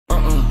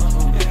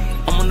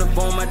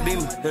phone with my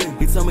demon.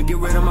 He told me get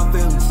rid of my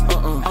feelings.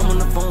 I'm on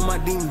the phone with my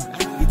demon.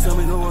 He told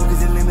me go work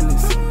cause it's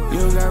limitless. You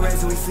don't got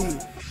rats and we see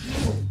it.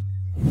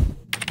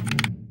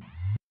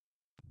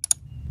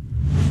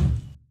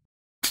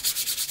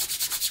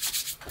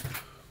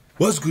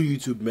 What's good,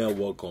 YouTube, man?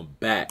 Welcome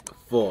back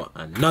for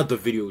another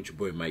video with your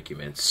boy Mikey,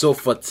 man. So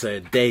for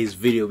today's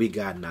video, we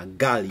got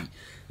NAGALLI.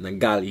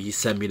 NAGALLI, he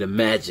sent me the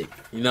magic.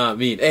 You know what I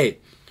mean? Hey,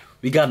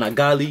 we got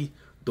NAGALLI,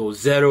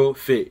 Dozero,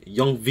 Fit,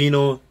 YUNK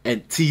VINO,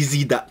 and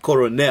TZ da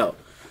Coronel.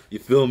 You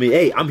feel me?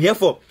 Hey, I'm here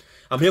for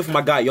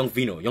my guy YUNK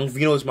VINO. YUNK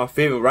VINO is my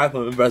favorite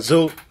rapper in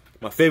Brazil,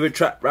 my favorite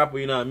trap rapper.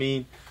 You know what I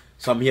mean?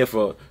 So I'm here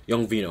for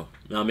YUNK VINO.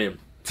 You know what I mean?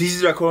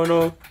 TZ da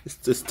Coronel,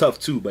 it's tough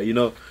too, but you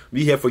know,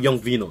 we here for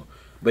YUNK VINO.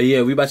 But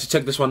yeah, we about to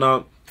check this one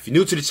out. If you're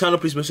new to the channel,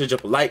 please make sure to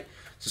drop a like,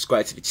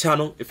 subscribe to the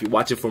channel. If you're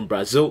watching from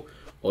Brazil,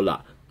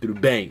 hola, tudo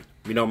bem?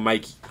 Me name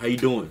Mikey. How you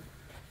doing?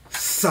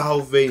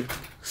 Salve,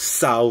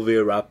 salve,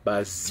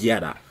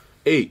 rapaziada.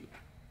 Hey,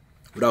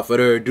 without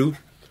further ado,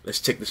 let's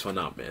check this one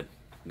out, man.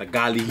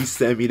 NAGALLI, he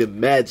sent me the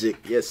magic.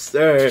 Yes,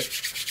 sir.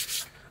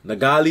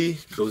 NAGALLI,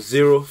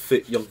 Dozero,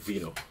 Fit, YUNK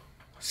VINO.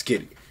 Let's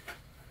get it.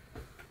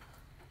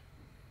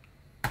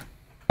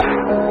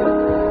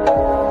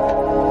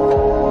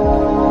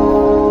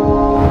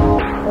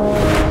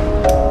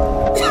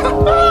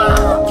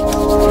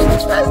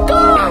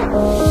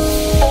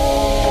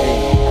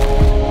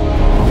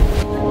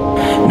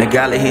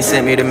 NAGALLI, he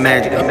sent me the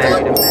magic.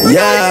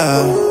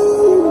 Yeah.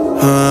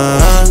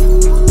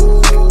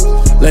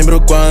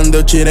 Lembro quando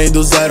eu tirei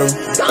do zero,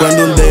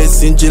 quando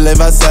decidi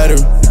levar a sério.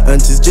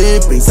 Antes de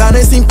pensar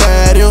nesse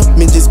império,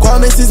 me diz qual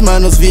desses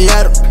manos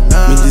vieram.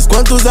 Me diz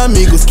quantos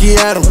amigos que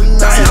eram.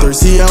 Se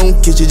torcia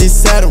que te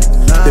disseram.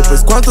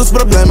 Depois quantos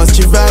problemas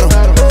tiveram.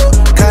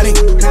 Kayin,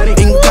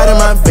 encara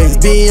uma vez,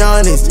 be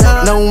honest.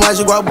 Não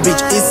age igual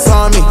bitch e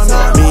some.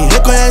 Me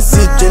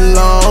reconhece de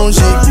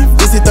longe,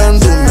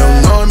 visitando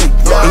meu nome.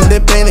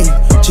 Independente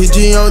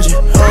de onde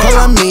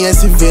rola minha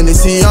SV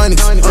nesse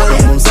Onyx.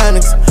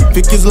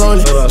 Fique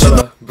slowly.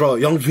 Bro,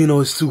 YUNK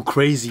VINO is too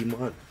crazy,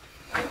 man.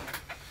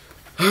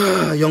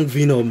 YUNK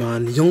VINO,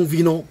 man. YUNK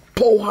VINO,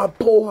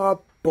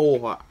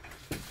 porra.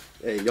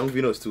 Hey, YUNK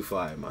VINO is too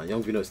fire, man.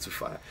 YUNK VINO is too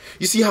fire.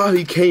 You see how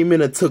he came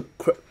in and took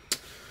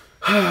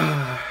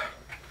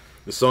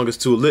the song is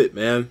too lit,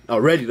 man.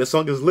 Already, the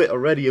song is lit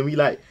already, and we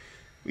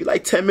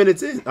like 10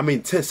 minutes in. I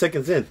mean 10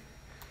 seconds in.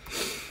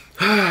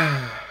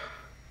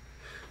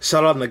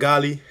 Shout out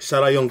NAGALLI,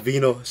 shout out YUNK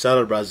VINO, shout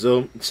out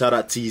Brazil, shout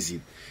out TZ.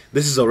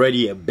 This is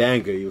already a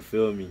banger, you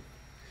feel me?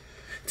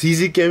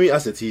 TZ came in, I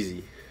said TZ.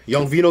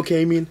 YUNK VINO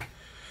came in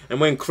and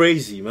went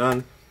crazy,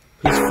 man.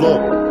 His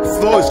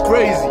flow is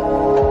crazy.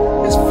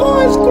 His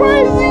flow is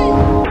crazy.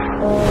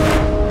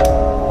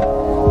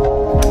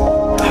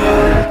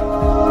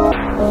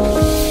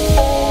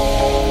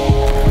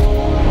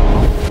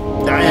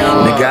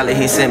 Damn. NAGALLI,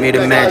 he sent me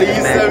the magic.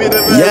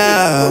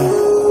 Yeah.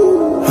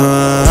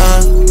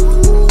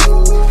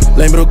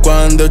 Lembro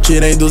quando eu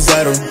tirei do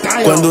zero,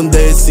 quando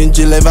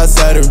decidi levar a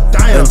sério.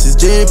 Antes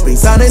de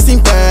pensar nesse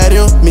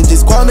império, me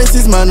diz qual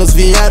desses manos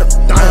vieram.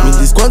 Me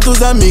diz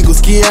quantos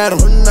amigos que eram.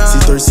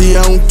 Se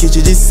torcia que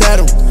te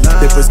disseram.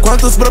 Depois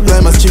quantos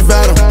problemas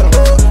tiveram.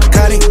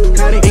 Kayin,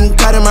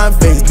 encara uma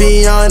vez,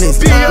 be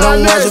honest.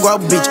 Não age igual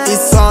bitch e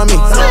some.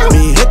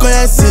 Me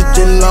reconhece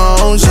de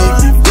longe,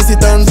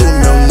 visitando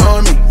meu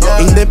nome.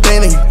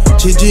 Independente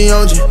de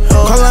onde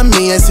cola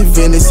minha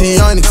SV nesse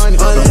Onyx.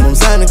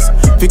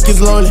 Fique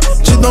slowly,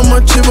 te dou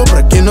motivo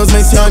pra que nos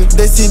mencione.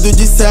 Decido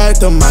de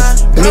certo,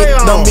 mas me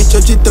dá um beat,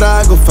 eu te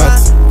trago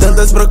fatos.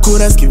 Tantas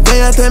procuras que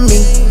vem até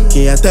mim,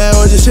 que até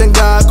hoje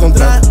chega a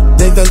contrato.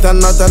 Tem tanta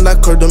nota na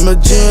cor do meu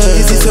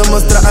jeans. E se eu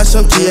mostrar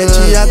acham que é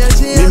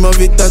teatro. Me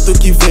movi tanto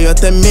que veio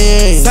até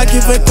mim. Sabe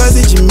que foi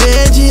quase de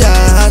imediato.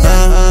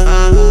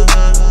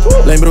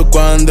 Lembro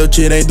quando eu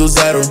tirei do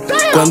zero,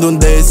 quando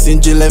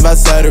decidi levar a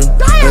sério.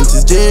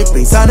 Antes de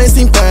pensar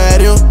nesse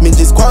império, me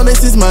diz qual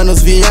desses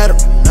manos vieram.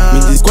 Me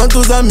diz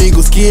quantos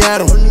amigos que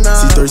eram.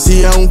 Se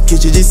torcia que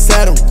te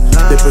disseram.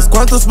 Depois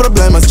quantos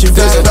problemas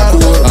tiveram.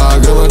 A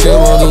grama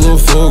queimando no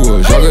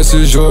fogo, joga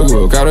esse jogo,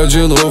 eu quero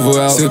de novo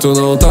ela. Se tu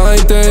não tá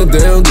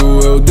entendendo,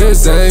 eu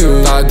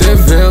desenho, tá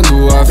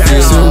devendo a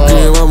fita. Se o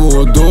clima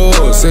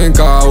mudou, sem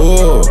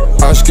caô,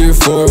 acho que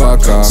foi o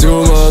AK. Se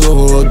o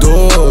mano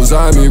rodou, os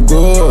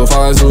amigos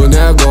faz o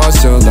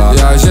negócio andar.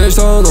 E a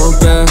gestão não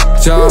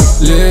perde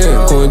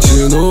ali,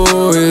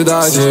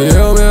 continuidade. Se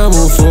eu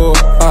mesmo for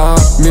a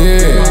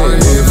minha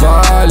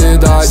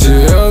rivalidade,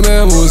 eu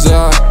mesmo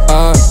usar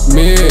a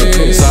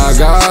minha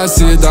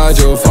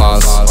sagacidade, eu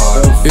faço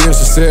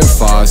isso ser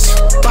fácil.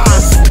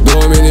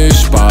 Domine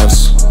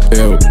espaço,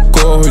 eu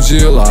corro de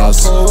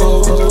laço,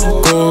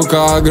 corro com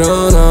a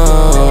grana,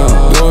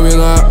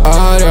 domina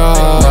a área,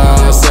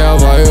 na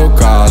selva eu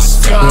caço.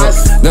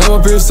 Não é uma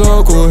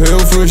opção, correu,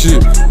 fugir.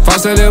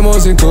 Faça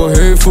limousine,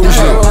 correr e fugir.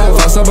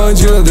 Faça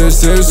bandida,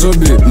 descer e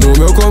subir. No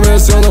meu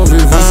começo eu não vi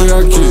você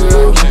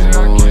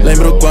aqui.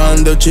 Lembro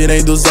quando eu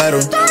tirei do zero,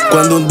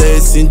 quando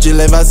decidi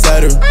levar a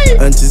sério.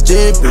 Antes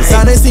de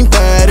pensar nesse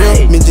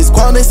império, me diz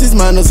qual desses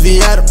manos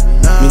vieram.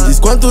 Me diz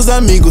qual quantos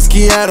amigos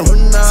que eram.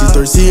 Se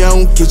torcia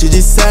um que te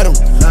disseram.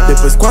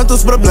 Depois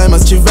quantos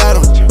problemas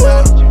tiveram.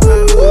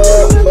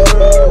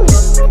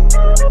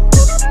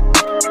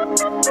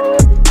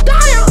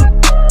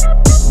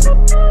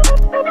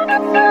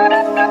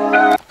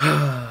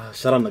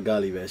 Shout out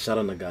Nagalli, man. Shout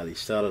out Nagalli.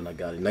 Shout out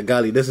Nagalli.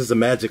 Nagalli, this is the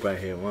magic right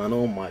here, man.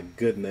 Oh my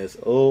goodness.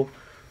 Oh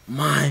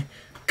my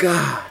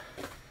God.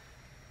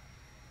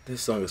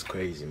 This song is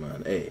crazy,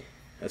 man. Hey,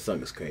 that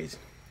song is crazy.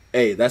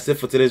 Hey, that's it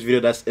for today's video.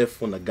 That's it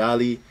for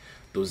Nagalli,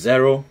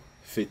 Dozero,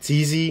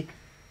 TZ,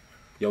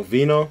 YUNK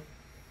VINO.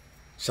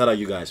 Shout out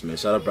you guys, man.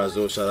 Shout out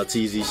Brazil. Shout out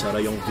TZ. Shout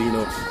out YUNK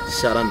VINO.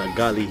 Shout out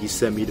Nagalli. He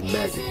sent me the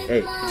magic.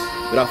 Hey,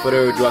 without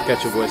further ado, I'll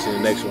catch your voice in the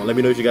next one. Let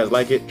me know if you guys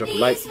like it. Drop a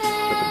like, drop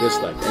a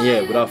dislike. And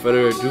yeah, without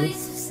further ado,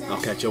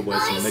 I'll catch your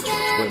voice in the next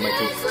one. It's your boy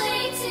Mikey.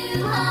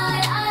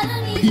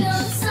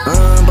 Peace.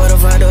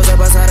 Butterfly doors up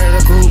outside of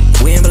the coop.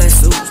 We in black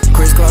suits.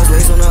 Crisscross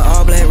lace on the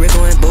all black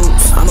Rico and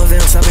boots. I'm a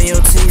venom chopping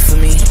your teeth for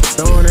me.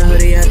 Throwing a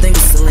hoodie, I think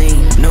it's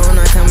Celine. No, I'm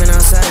not coming.